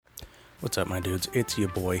What's up, my dudes? It's your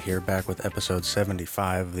boy here, back with episode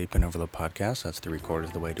 75 of the Pin Overload podcast. That's 3/4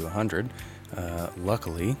 of the way to 100.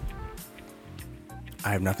 Luckily,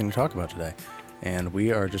 I have nothing to talk about today, and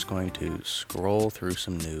we are just going to scroll through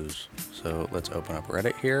some news. So let's open up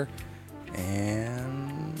Reddit here,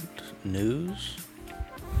 and news?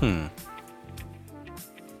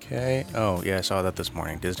 Okay. Oh, yeah, I saw that this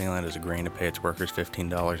morning. Disneyland is agreeing to pay its workers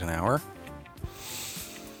 $15 an hour.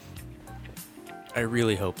 I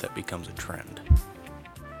really hope that becomes a trend.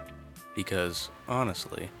 Because,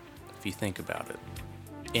 honestly, if you think about it,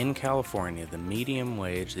 in California, the median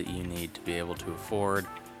wage that you need to be able to afford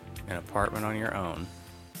an apartment on your own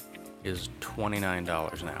is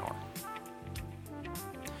 $29 an hour.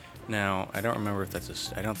 Now, I don't remember if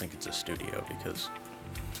that's I don't think it's a studio, because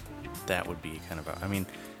that would be kind of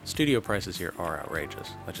studio prices here are outrageous.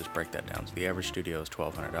 Let's just break that down. So the average studio is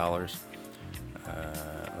 $1,200.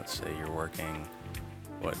 Let's say you're working,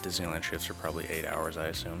 Disneyland shifts are probably 8 hours, I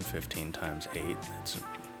assume. 15 times 8, that's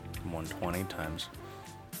 120 times,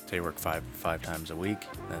 say you work five times a week,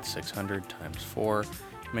 that's 600 times 4,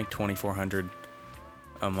 you make $2,400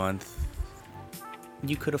 a month.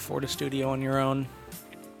 You could afford a studio on your own.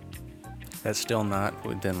 That's still not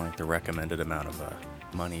within the recommended amount of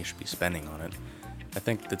money you should be spending on it. I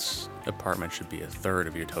think this apartment should be a third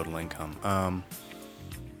of your total income.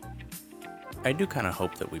 I do kind of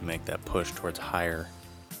hope that we make that push towards higher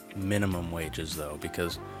minimum wages, though,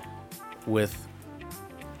 because with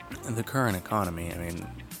the current economy,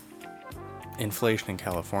 inflation in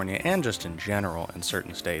California and just in general in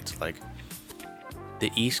certain states, like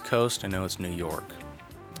the East Coast, I know it's New York,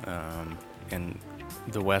 and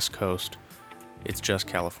the West Coast, it's just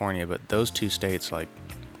California, but those two states,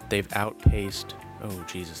 they've outpaced. Oh,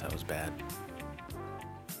 Jesus, that was bad.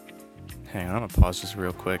 Hang on, I'm gonna pause this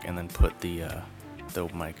real quick and then put the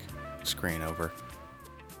mic screen over.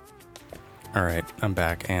 Alright, I'm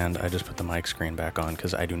back, and I just put the mic screen back on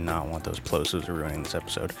because I do not want those plosives ruining this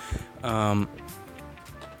episode. I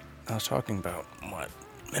was talking about,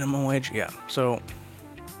 minimum wage? Yeah, so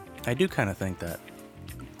I do kind of think that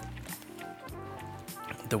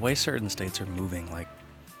the way certain states are moving,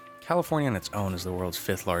 California on its own is the world's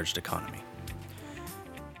 5th largest economy.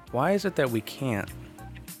 Why is it that we can't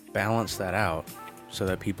balance that out so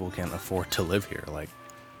that people can afford to live here?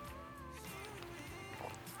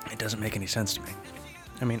 It doesn't make any sense to me.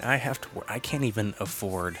 I can't even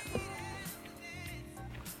afford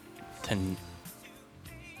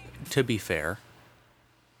to be fair,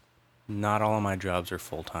 not all of my jobs are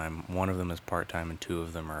full-time. One of them is part-time and 2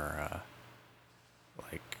 of them are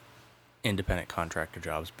independent contractor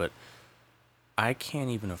jobs, but I can't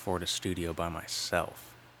even afford a studio by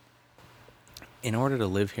myself. In order to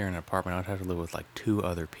live here in an apartment, I'd have to live with 2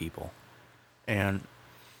 other people. And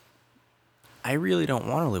I really don't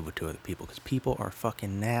want to live with 2 other people because people are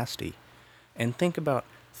fucking nasty. And think about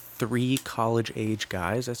 3 college-age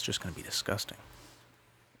guys. That's just going to be disgusting.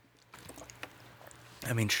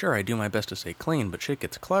 Sure, I do my best to stay clean, but shit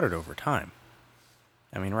gets cluttered over time.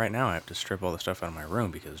 Right now I have to strip all the stuff out of my room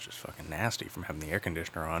because it's just fucking nasty from having the air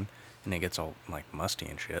conditioner on, and it gets all, musty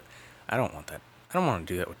and shit. I don't want that. I don't want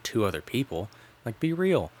to do that with 2 other people. Be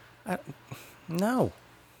real. No.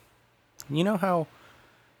 You know how...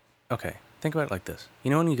 Okay, think about it like this. You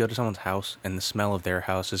know when you go to someone's house and the smell of their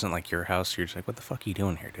house isn't like your house? You're just like, what the fuck are you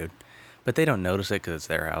doing here, dude? But they don't notice it because it's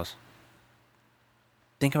their house.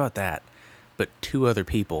 Think about that. But 2 other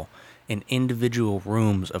people in individual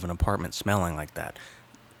rooms of an apartment smelling like that.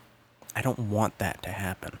 I don't want that to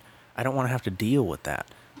happen. I don't want to have to deal with that.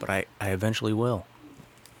 But I eventually will.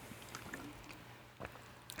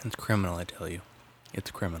 It's criminal, I tell you. It's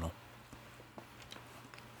criminal.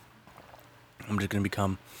 I'm just going to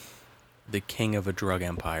become the king of a drug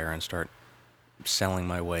empire and start selling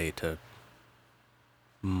my way to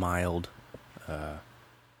mild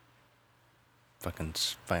fucking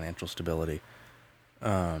financial stability.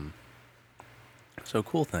 So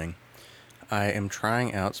cool thing. I am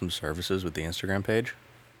trying out some services with the Instagram page.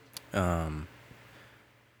 Oh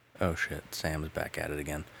shit, Sam's back at it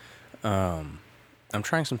again. I'm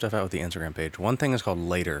trying some stuff out with the Instagram page. One thing is called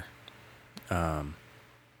Later. I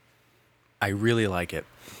really like it.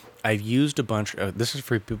 I've used a bunch of... This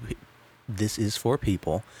is for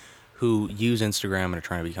people who use Instagram and are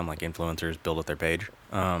trying to become influencers, build up their page.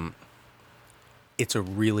 It's a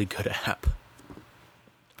really good app.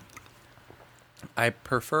 I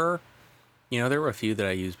prefer... there were a few that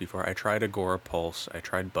I used before. I tried Agorapulse, I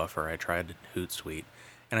tried Buffer, I tried Hootsuite,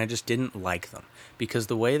 and I just didn't like them. Because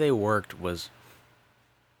the way they worked was...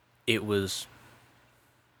 It was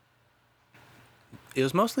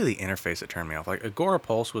mostly the interface that turned me off.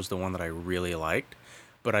 Agorapulse was the one that I really liked,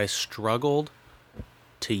 but I struggled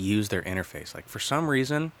to use their interface. Like, for some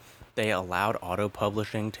reason, they allowed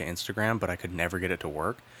auto-publishing to Instagram, but I could never get it to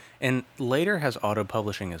work. And Later has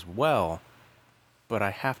auto-publishing as well, but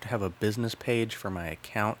I have to have a business page for my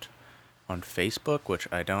account on Facebook, which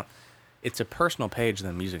I don't. It's a personal page that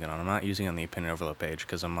I'm using it on. I'm not using it on the opinion overload page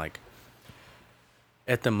because I'm like,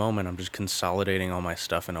 at the moment, I'm just consolidating all my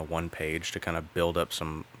stuff in a one page to kind of build up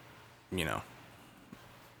some,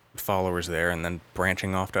 followers there, and then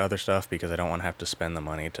branching off to other stuff because I don't want to have to spend the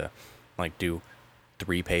money to like do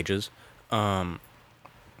 3 pages. But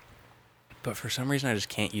for some reason, I just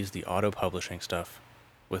can't use the auto publishing stuff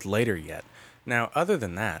with Later yet. Now, other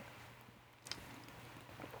than that,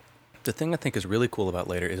 the thing I think is really cool about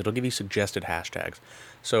Later is it'll give you suggested hashtags.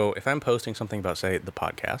 So if I'm posting something about, say, the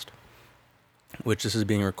podcast, which this is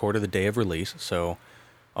being recorded the day of release, so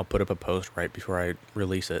I'll put up a post right before I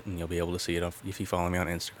release it, and you'll be able to see it if you follow me on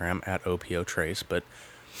Instagram at OPOTrace. But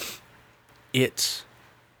it's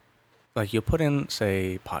like you'll put in,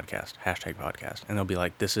 say, podcast, hashtag podcast, and they'll be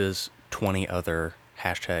like, this is 20 other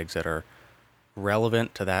hashtags that are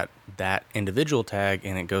relevant to that individual tag,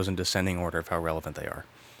 and it goes in descending order of how relevant they are.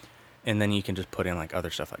 And then you can just put in like other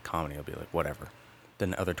stuff like comedy. It'll be like whatever.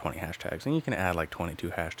 Then other 20 hashtags. And you can add like 22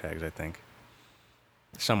 hashtags, I think.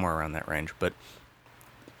 Somewhere around that range. But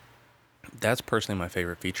that's personally my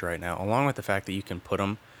favorite feature right now, along with the fact that you can put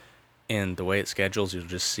them in the way it schedules. You'll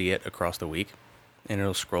just see it across the week, and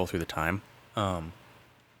it'll scroll through the time. I'm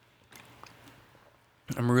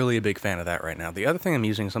really a big fan of that right now. The other thing I'm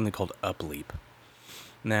using is something called Upleap.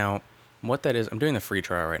 Now, what that is, I'm doing the free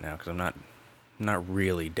trial right now because I'm not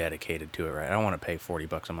really dedicated to it, right? I don't want to pay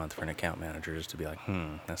 $40 a month for an account manager just to be like,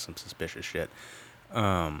 that's some suspicious shit.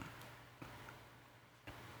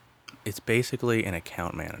 It's basically an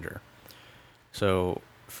account manager. So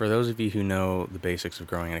for those of you who know the basics of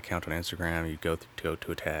growing an account on Instagram, you go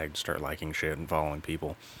to a tag, start liking shit and following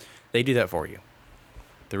people. They do that for you.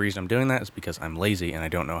 The reason I'm doing that is because I'm lazy and I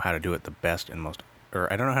don't know how to do it the best and most,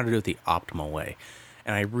 or I don't know how to do it the optimal way.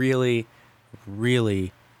 And I really,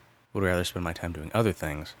 really would rather spend my time doing other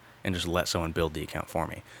things and just let someone build the account for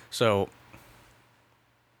me. So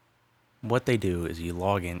what they do is you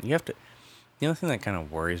log in. You have to. The only thing that kind of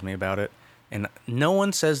worries me about it, and no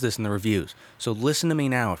one says this in the reviews, so listen to me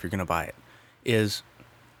now if you're going to buy it, is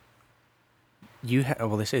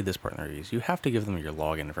well, they say this part in the reviews. You have to give them your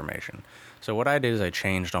login information. So what I did is I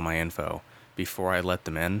changed all my info before I let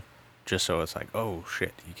them in, just so it's like, oh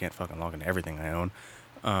shit, you can't fucking log into everything I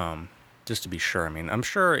own. Just to be sure. I mean, I'm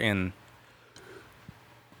sure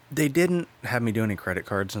they didn't have me do any credit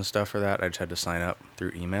cards and stuff for that. I just had to sign up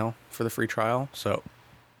through email for the free trial. So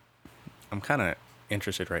I'm kind of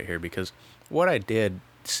interested right here because what I did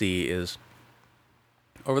see is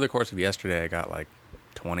over the course of yesterday, I got like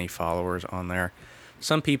 20 followers on there.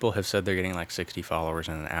 Some people have said they're getting like 60 followers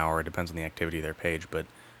in an hour. It depends on the activity of their page, but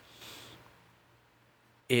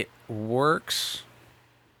it works.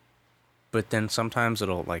 But then sometimes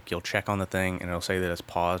you'll check on the thing and it'll say that it's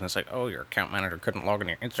paused, and it's like, oh, your account manager couldn't log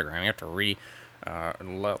into your Instagram. You have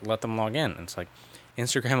to let them log in. And it's like,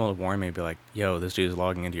 Instagram will warn me, be like, yo, this dude is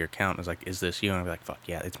logging into your account. And it's like, is this you? And I'll be like, fuck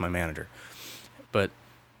yeah, it's my manager. But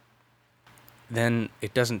then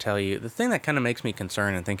it doesn't tell you. The thing that kind of makes me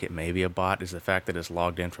concerned and think it may be a bot is the fact that it's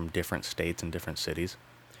logged in from different states and different cities.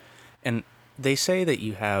 And they say that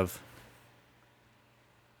you have,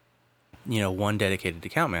 one dedicated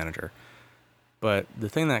account manager. But the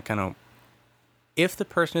thing that if the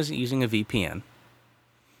person isn't using a VPN,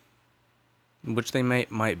 which they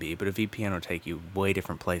might be, but a VPN will take you way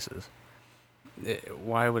different places.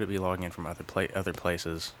 Why would it be logging in from other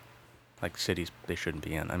places, like cities they shouldn't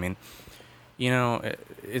be in? I mean,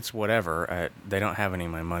 it's whatever. They don't have any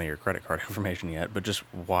of my money or credit card information yet, but just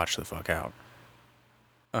watch the fuck out.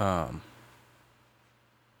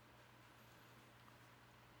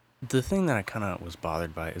 The thing that I kind of was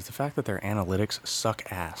bothered by is the fact that their analytics suck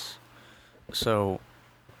ass. So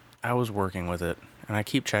I was working with it, and I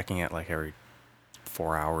keep checking it like every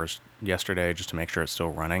 4 hours yesterday just to make sure it's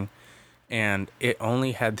still running. And it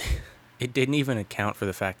only had, it didn't even account for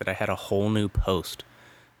the fact that I had a whole new post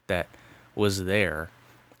that was there,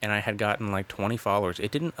 and I had gotten like 20 followers.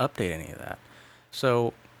 It didn't update any of that.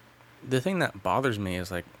 So the thing that bothers me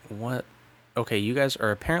is like, what? Okay, you guys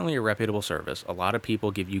are apparently a reputable service. A lot of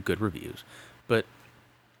people give you good reviews, but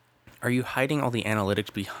are you hiding all the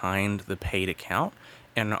analytics behind the paid account?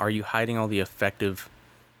 And are you hiding all the effective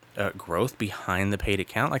growth behind the paid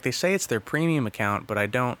account? Like, they say it's their premium account, but I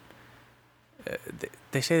don't.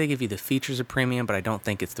 They say they give you the features of premium, but I don't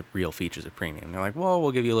think it's the real features of premium. They're like, well,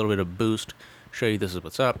 we'll give you a little bit of boost, show you this is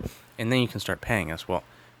what's up, and then you can start paying us. Well,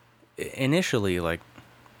 initially, like,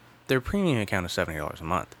 their premium account is $70 a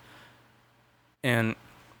month. And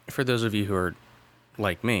for those of you who are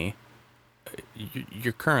like me,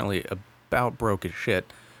 you're currently about broke as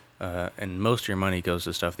shit, and most of your money goes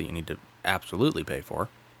to stuff that you need to absolutely pay for.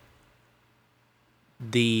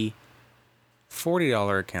 The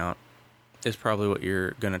 $40 account is probably what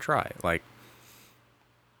you're going to try. Like,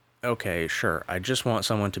 okay, sure, I just want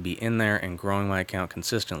someone to be in there and growing my account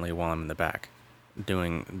consistently while I'm in the back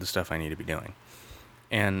doing the stuff I need to be doing.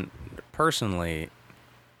 And personally,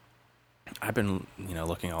 I've been,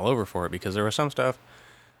 looking all over for it because there was some stuff.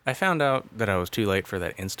 I found out that I was too late for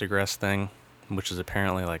that Instagress thing, which is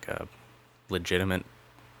apparently like a legitimate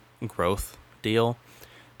growth deal.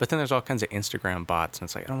 But then there's all kinds of Instagram bots, and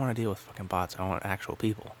it's like, I don't want to deal with fucking bots. I want actual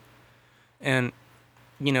people. And,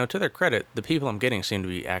 to their credit, the people I'm getting seem to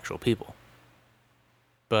be actual people.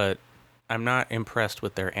 But I'm not impressed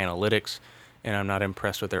with their analytics, and I'm not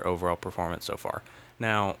impressed with their overall performance so far.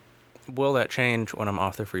 Now, will that change when I'm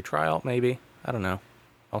off the free trial? Maybe. I don't know.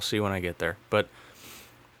 I'll see when I get there. But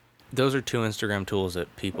those are two Instagram tools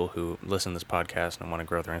that people who listen to this podcast and want to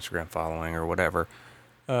grow their Instagram following or whatever,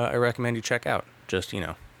 I recommend you check out. Just,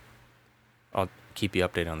 I'll keep you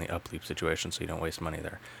updated on the Upleap situation so you don't waste money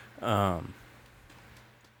there.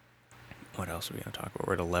 What else are we going to talk about?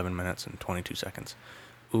 We're at 11 minutes and 22 seconds.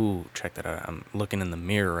 Ooh, check that out. I'm looking in the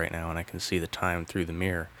mirror right now, and I can see the time through the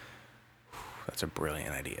mirror. That's a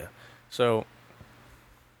brilliant idea. So,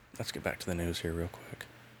 let's get back to the news here real quick.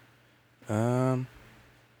 I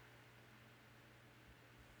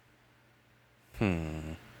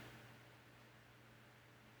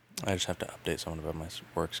just have to update someone about my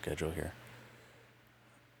work schedule here.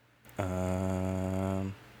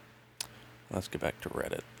 Let's get back to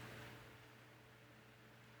Reddit.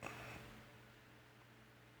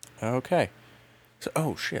 Okay. So,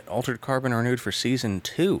 oh shit, Altered Carbon renewed for Season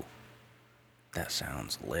 2. That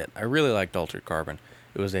sounds lit. I really liked Altered Carbon.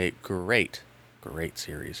 It was a great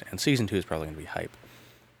series. And Season 2 is probably going to be hype.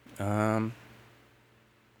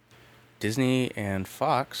 Disney and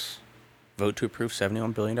Fox vote to approve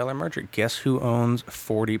 $71 billion merger. Guess who owns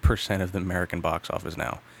 40% of the American box office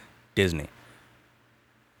now? Disney.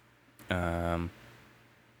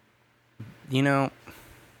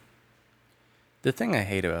 The thing I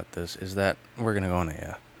hate about this is that we're going to go on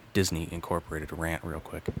a Disney Incorporated rant real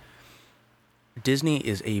quick. Disney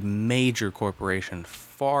is a major corporation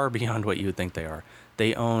far beyond what you would think they are.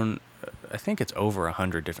 They own, I think it's over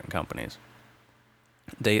 100 different companies.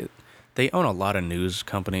 They own a lot of news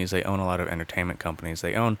companies. They own a lot of entertainment companies.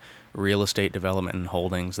 They own real estate development and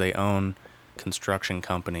holdings. They own construction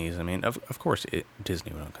companies. I mean, of course,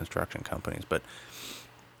 Disney would own construction companies, but,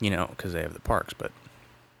 because they have the parks, but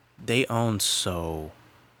they own so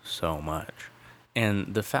much.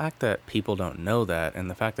 And the fact that people don't know that, and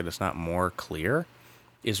the fact that it's not more clear,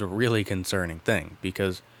 is a really concerning thing.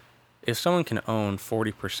 Because if someone can own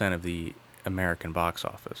 40% of the American box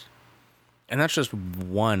office, and that's just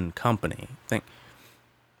one company,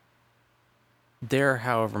 there are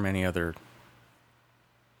however many other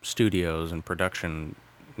studios and production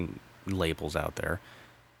labels out there,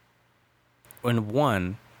 when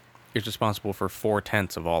one is responsible for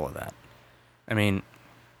 4/10 of all of that. I mean,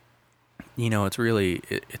 it's really,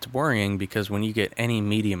 it's worrying because when you get any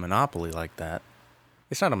media monopoly like that,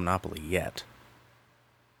 it's not a monopoly yet.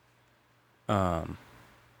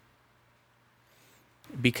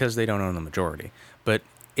 Because they don't own the majority. But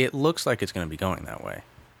it looks like it's going to be going that way.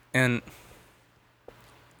 And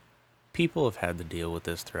people have had to deal with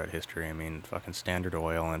this throughout history. I mean, fucking Standard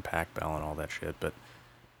Oil and Pac Bell and all that shit. But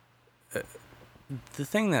the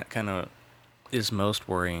thing that kind of is most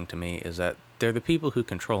worrying to me is that they're the people who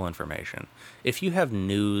control information. If you have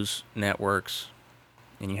news networks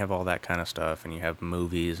and you have all that kind of stuff and you have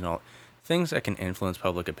movies and all things that can influence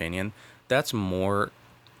public opinion, that's more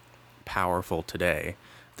powerful today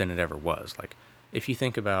than it ever was. Like, if you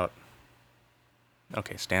think about,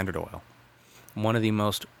 Standard Oil, one of the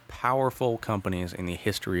most powerful companies in the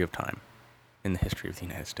history of time, in the history of the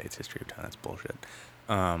United States, history of time, that's bullshit.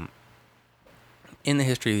 In the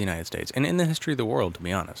history of the United States, and in the history of the world, to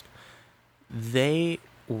be honest, they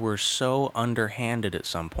were so underhanded at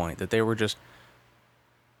some point that they were just...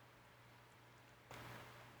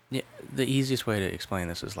 Yeah, the easiest way to explain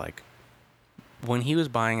this is like, when he was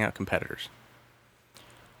buying out competitors,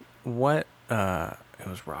 it was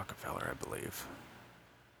Rockefeller, I believe.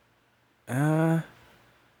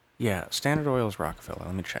 Yeah, Standard Oil is Rockefeller.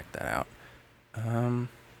 Let me check that out.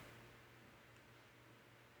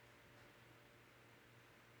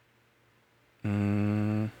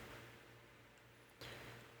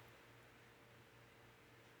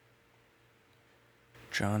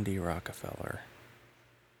 John D. Rockefeller.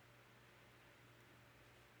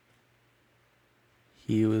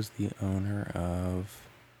 He was the owner of...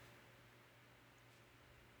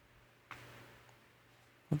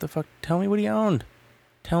 What the fuck? Tell me what he owned.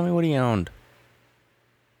 Tell me what he owned.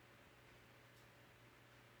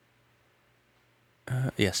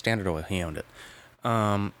 Yeah, Standard Oil. He owned it.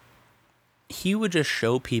 He would just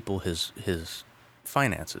show people his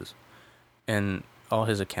finances and all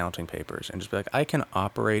his accounting papers and just be like, I can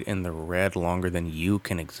operate in the red longer than you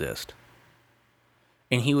can exist.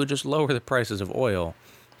 And he would just lower the prices of oil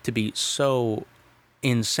to be so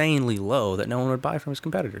insanely low that no one would buy from his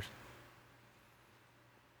competitors.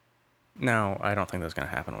 Now, I don't think that's going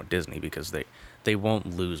to happen with Disney because they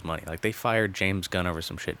won't lose money. Like, they fired James Gunn over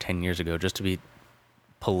some shit 10 years ago just to be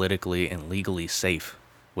politically and legally safe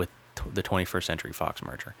with the 21st Century Fox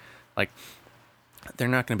merger. Like, they're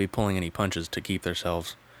not going to be pulling any punches to keep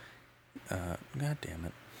themselves, God damn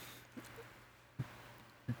it,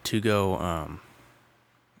 to go,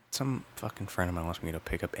 some fucking friend of mine wants me to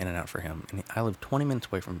pick up In-N-Out for him, and I live 20 minutes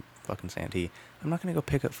away from fucking Santee. I'm not going to go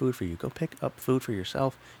pick up food for you. Go pick up food for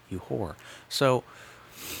yourself, you whore. So,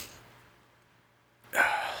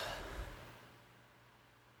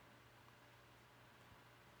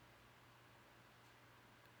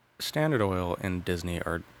 Standard Oil and Disney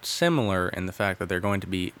are similar in the fact that they're going to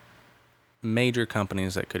be major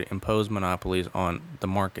companies that could impose monopolies on the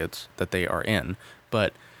markets that they are in,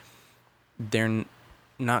 but they're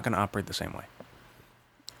not going to operate the same way.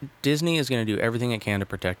 Disney is going to do everything it can to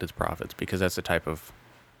protect its profits because that's the type of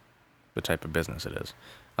business it is.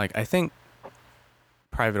 Like, I think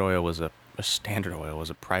Standard Oil was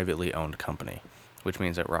a privately owned company, which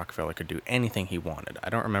means that Rockefeller could do anything he wanted. I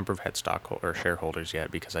don't remember if it had stockholders or shareholders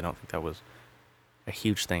yet because I don't think that was a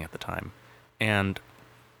huge thing at the time. And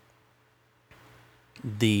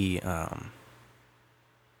the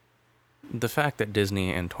fact that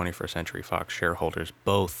Disney and 21st Century Fox shareholders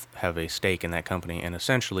both have a stake in that company and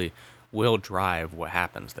essentially will drive what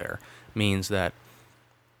happens there means that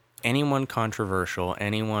anyone controversial,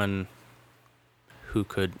 anyone who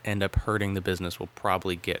could end up hurting the business will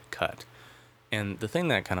probably get cut. And the thing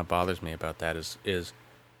that kind of bothers me about that is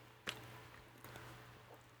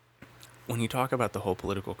when you talk about the whole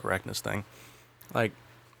political correctness thing, like,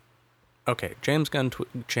 okay, James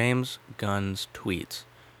Gunn's tweets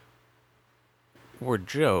were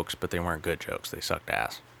jokes, but they weren't good jokes. They sucked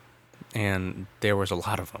ass. And there was a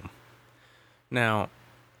lot of them. Now,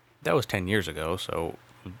 that was 10 years ago, so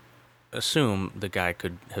assume the guy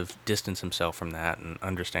could have distanced himself from that and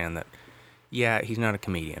understand that, yeah, he's not a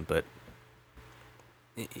comedian, but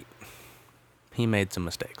he made some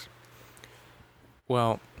mistakes.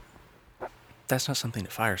 Well, that's not something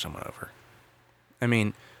to fire someone over. I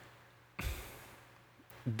mean,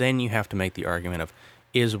 then you have to make the argument of,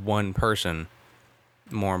 is one person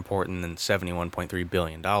more important than $71.3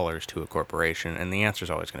 billion to a corporation? And the answer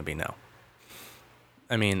is always going to be no.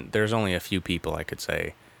 I mean, there's only a few people I could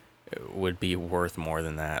say would be worth more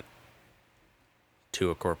than that to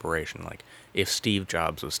a corporation. Like, if Steve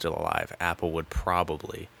Jobs was still alive, Apple would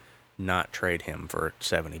probably not trade him for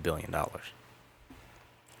 $70 billion.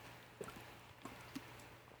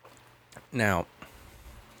 Now,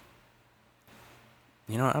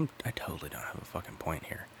 you know, I totally don't have a fucking point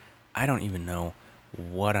here. I don't even know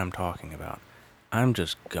what I'm talking about. I'm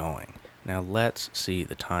just going. Now, let's see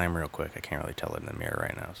the time real quick. I can't really tell it in the mirror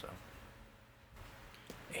right now, so.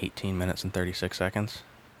 18 minutes and 36 seconds.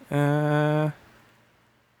 20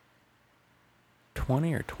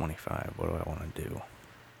 or 25? What do I want to do?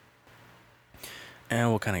 And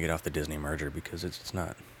we'll kind of get off the Disney merger because it's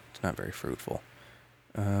not very fruitful.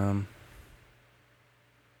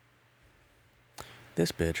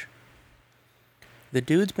 This bitch. The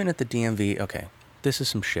dude's been at the DMV. Okay, this is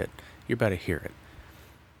some shit. You're about to hear it.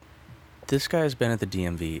 This guy's been at the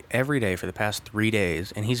DMV every day for the past 3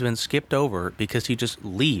 days, and he's been skipped over because he just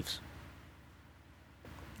leaves.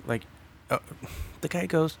 Like, the guy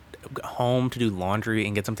goes home to do laundry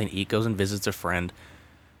and get something to eat, goes and visits a friend,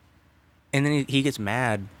 and then he gets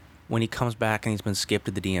mad when he comes back and he's been skipped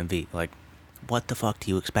at the DMV. Like, what the fuck do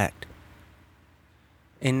you expect?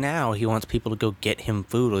 And now he wants people to go get him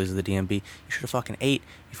food while he's at the DMV. You should have fucking ate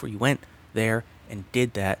before you went there and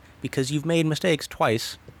did that, because you've made mistakes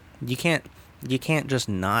twice. You can't just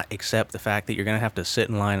not accept the fact that you're gonna have to sit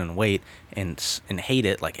in line and wait and hate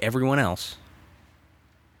it like everyone else.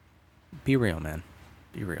 Be real, man.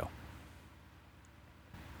 Be real.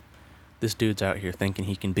 This dude's out here thinking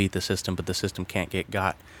he can beat the system, but the system can't get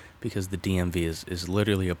got because the DMV is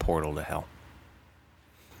literally a portal to hell.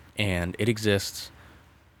 And it exists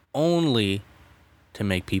only to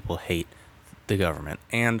make people hate the government.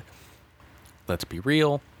 And let's be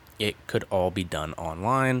real, it could all be done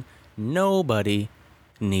online. Nobody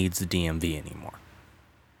needs the DMV anymore.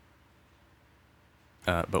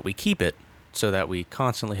 But we keep it so that we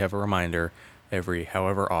constantly have a reminder every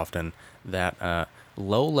however often that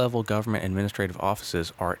low-level government administrative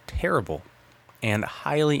offices are terrible and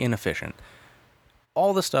highly inefficient.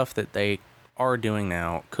 All the stuff that they are doing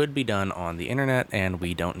now could be done on the internet, and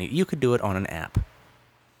we don't need... You could do it on an app.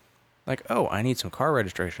 Like, oh, I need some car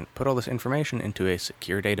registration. Put all this information into a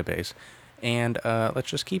secure database, and let's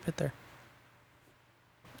just keep it there.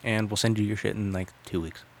 And we'll send you your shit in like 2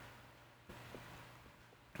 weeks.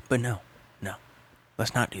 But no.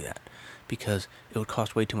 Let's not do that. Because it would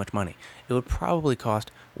cost way too much money. It would probably cost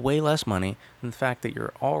way less money than the fact that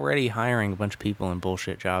you're already hiring a bunch of people in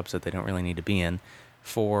bullshit jobs that they don't really need to be in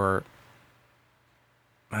for...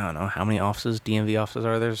 I don't know, how many offices, DMV offices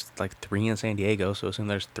are there? There's like 3 in San Diego, so assume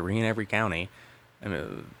there's 3 in every county. I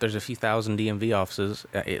mean, there's a few thousand DMV offices,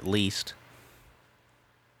 at least.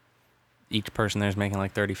 Each person there's making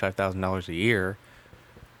like $35,000 a year.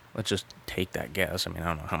 Let's just take that guess. I mean, I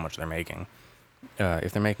don't know how much they're making.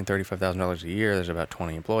 If they're making $35,000 a year, there's about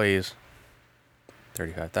 20 employees.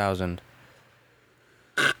 35,000.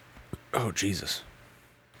 Oh, Jesus.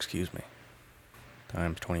 Excuse me.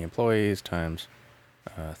 Times 20 employees, times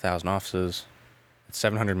 1,000 offices. It's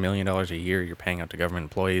 $700 million a year you're paying out to government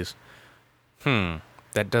employees.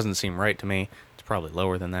 That doesn't seem right to me. It's probably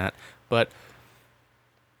lower than that. But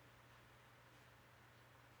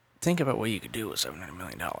think about what you could do with $700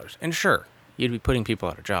 million. And sure, you'd be putting people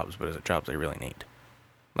out of jobs, but is it jobs they really need?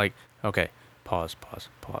 Like, okay, pause.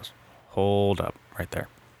 Hold up right there.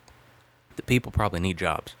 The people probably need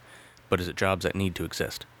jobs, but is it jobs that need to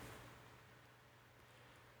exist?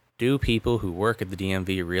 Do people who work at the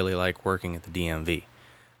DMV really like working at the DMV?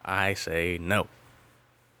 I say no.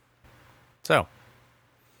 So,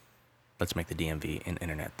 let's make the DMV an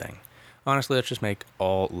internet thing. Honestly, let's just make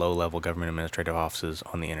all low-level government administrative offices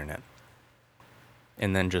on the internet.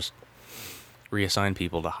 And then just reassign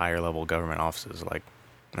people to higher-level government offices like,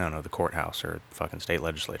 I don't know, the courthouse or fucking state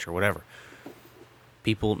legislature, whatever.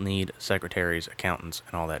 People need secretaries, accountants,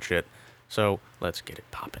 and all that shit. So, let's get it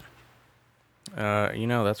popping.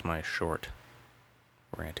 That's my short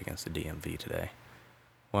rant against the DMV today.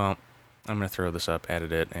 Well, I'm going to throw this up,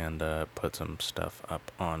 edit it, and put some stuff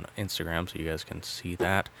up on Instagram so you guys can see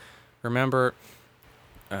that. Remember,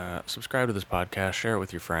 subscribe to this podcast, share it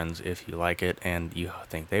with your friends if you like it and you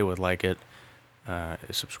think they would like it.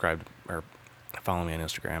 Subscribe or follow me on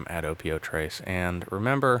Instagram at OPOTrace. And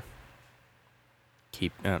remember,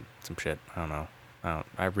 keep some shit. I don't know.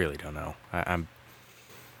 I really don't know.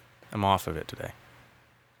 I'm off of it today.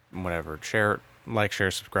 Whatever. Share,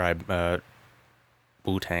 subscribe.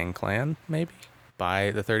 Wu-Tang Clan, maybe? Buy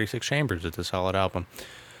the 36 Chambers. It's a solid album.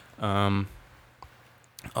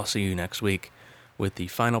 I'll see you next week with the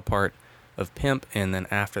final part of Pimp, and then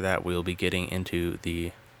after that we'll be getting into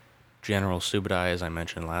the General Subadai, as I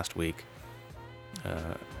mentioned last week.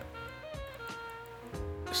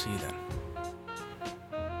 See you then.